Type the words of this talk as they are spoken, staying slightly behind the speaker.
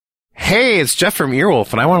Hey, it's Jeff from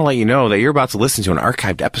Earwolf, and I want to let you know that you're about to listen to an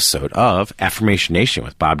archived episode of Affirmation Nation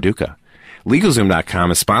with Bob Duca.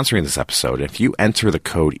 LegalZoom.com is sponsoring this episode. If you enter the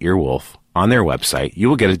code Earwolf on their website, you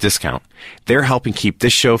will get a discount. They're helping keep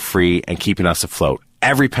this show free and keeping us afloat.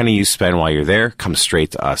 Every penny you spend while you're there comes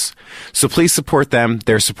straight to us. So please support them.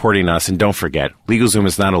 They're supporting us. And don't forget, LegalZoom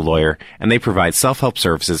is not a lawyer, and they provide self-help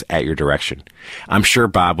services at your direction. I'm sure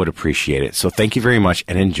Bob would appreciate it. So thank you very much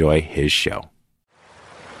and enjoy his show.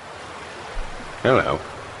 Hello,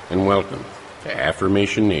 and welcome to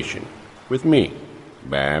Affirmation Nation with me,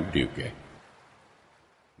 Bob Duca.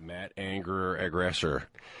 Matt Angerer Aggressor,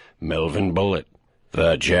 Melvin Bullitt,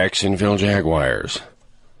 the Jacksonville Jaguars,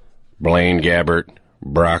 Blaine Gabbert,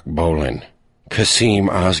 Brock Bolin, Kasim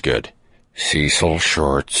Osgood, Cecil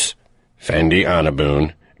Shorts, Fendi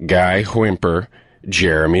Anaboon, Guy Whimper,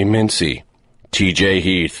 Jeremy Mincy, TJ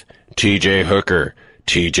Heath, TJ Hooker,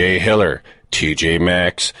 TJ Hiller, TJ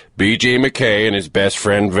Maxx, BJ McKay and his best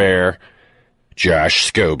friend Vare,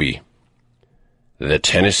 Josh Scobie, the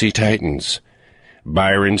Tennessee Titans,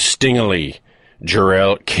 Byron Stingley,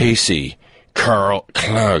 Jarrell Casey, Carl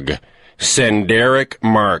Klug, Senderic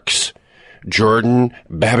Marks, Jordan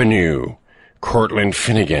Babineau, Cortland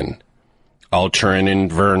Finnegan,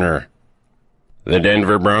 Alternan Werner, the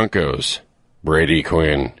Denver Broncos, Brady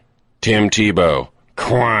Quinn, Tim Tebow,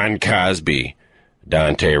 Quan Cosby,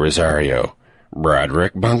 Dante Rosario,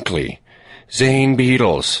 Broderick Bunkley, Zane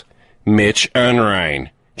Beatles, Mitch Unrein,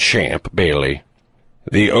 Champ Bailey,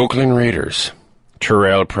 the Oakland Raiders,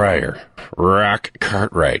 Terrell Pryor, Rock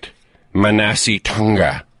Cartwright, Manasseh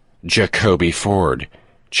Tonga, Jacoby Ford,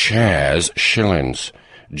 Chaz Schillens,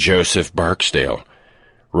 Joseph Barksdale,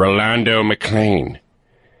 Rolando McLean,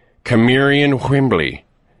 Camirian Wimbley,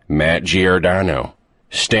 Matt Giordano,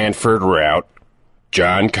 Stanford Rout,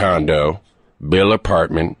 John Condo, Bill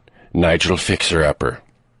Apartment, Nigel Fixer-Upper.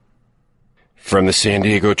 From the San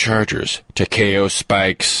Diego Chargers, Takeo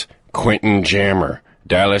Spikes, Quentin Jammer,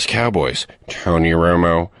 Dallas Cowboys, Tony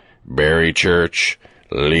Romo, Barry Church,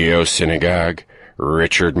 Leo Synagogue,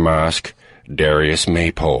 Richard Mosk, Darius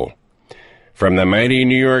Maypole. From the mighty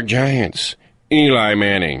New York Giants, Eli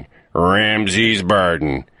Manning, Ramses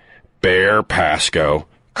Barden, Bear Pasco,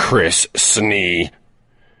 Chris Snee.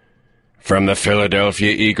 From the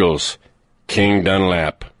Philadelphia Eagles, King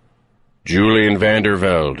Dunlap, Julian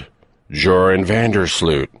Vandervelde, Joran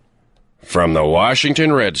Vandersloot. From the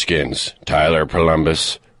Washington Redskins, Tyler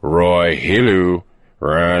Columbus, Roy Helu,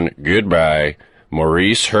 Ron Goodbye,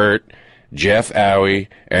 Maurice Hurt, Jeff Owie,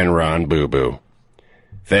 and Ron Boo Boo.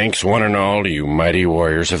 Thanks one and all to you mighty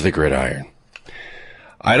warriors of the gridiron.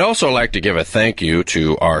 I'd also like to give a thank you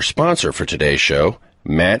to our sponsor for today's show,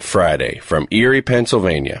 Matt Friday from Erie,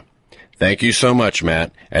 Pennsylvania. Thank you so much,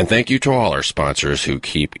 Matt, and thank you to all our sponsors who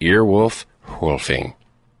keep Earwolf wolfing.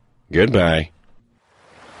 Goodbye.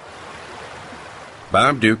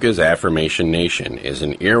 Bob Duca's Affirmation Nation is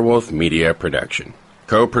an Earwolf media production,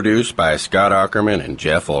 co-produced by Scott Ackerman and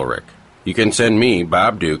Jeff Ulrich. You can send me,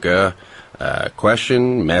 Bob Duca, a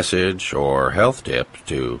question, message, or health tip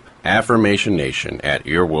to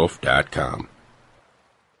affirmationnation@earwolf.com.